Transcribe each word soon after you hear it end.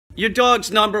Your dog's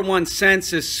 #1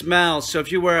 sense is smell. So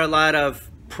if you wear a lot of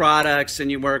products and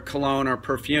you wear cologne or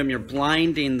perfume, you're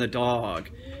blinding the dog.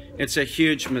 It's a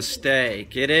huge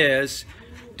mistake. It is.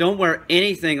 Don't wear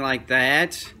anything like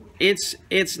that. It's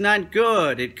not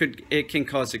good. It can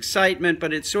cause excitement,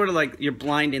 but it's sort of like you're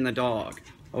blinding the dog.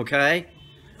 Okay?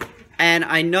 And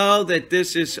I know that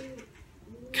this is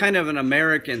kind of an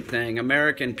American thing.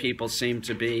 American people seem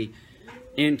to be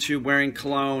into wearing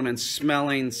cologne and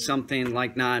smelling something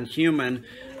like non-human.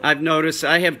 I've noticed,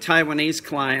 I have Taiwanese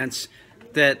clients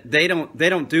that they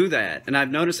don't do that, and I've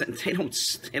noticed that they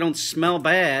don't smell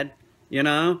bad, you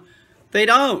know. They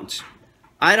don't.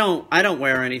 I don't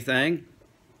wear anything.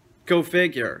 Go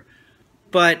figure.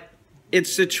 But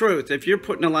it's the truth. If you're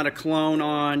putting a lot of cologne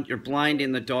on, you're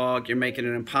blinding the dog, you're making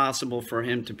it impossible for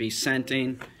him to be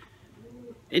scenting.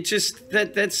 It just,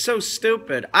 that's so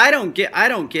stupid. I don't get it.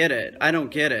 I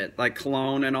don't get it. Like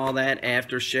cologne and all that,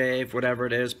 aftershave, whatever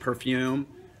it is, perfume.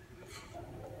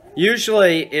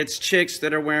 Usually it's chicks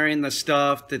that are wearing the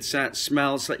stuff that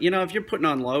smells like, you know, if you're putting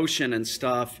on lotion and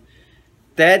stuff,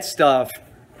 that stuff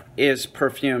is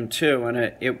perfume too, and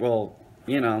it will,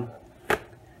 you know,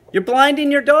 you're blinding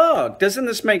your dog. Doesn't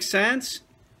this make sense?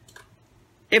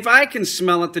 If I can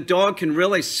smell it, the dog can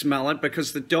really smell it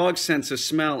because the dog's sense of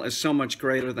smell is so much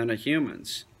greater than a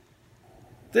human's.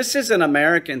 This is an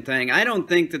American thing. I don't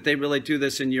think that they really do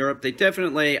this in Europe. They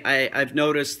definitely, I've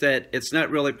noticed that it's not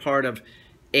really part of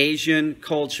Asian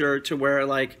culture to wear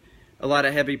like a lot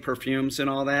of heavy perfumes and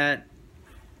all that.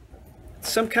 It's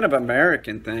some kind of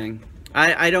American thing.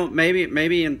 I don't,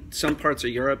 maybe in some parts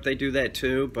of Europe they do that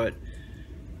too, but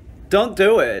don't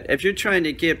do it. If you're trying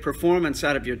to get performance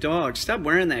out of your dog, stop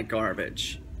wearing that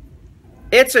garbage.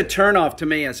 It's a turnoff to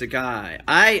me as a guy.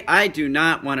 I do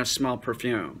not want to smell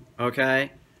perfume,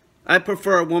 okay? I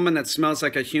prefer a woman that smells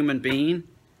like a human being.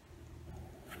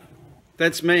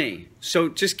 That's me. So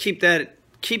just keep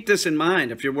this in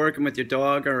mind if you're working with your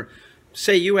dog, or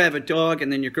say you have a dog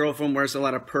and then your girlfriend wears a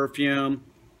lot of perfume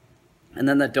and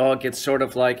then the dog gets sort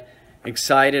of like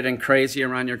excited and crazy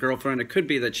around your girlfriend. It could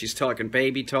be that she's talking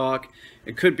baby talk.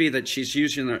 It could be that she's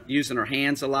using her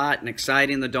hands a lot and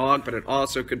exciting the dog, but it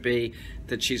also could be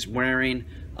that she's wearing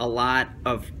a lot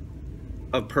of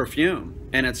perfume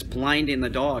and it's blinding the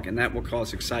dog, and that will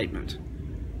cause excitement.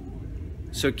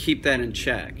 So keep that in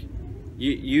check.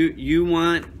 You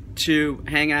want to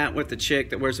hang out with the chick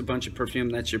that wears a bunch of perfume,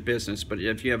 that's your business. But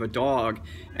if you have a dog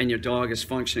and your dog is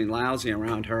functioning lousy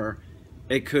around her,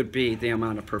 it could be the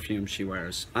amount of perfume she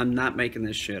wears. I'm not making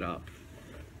this shit up.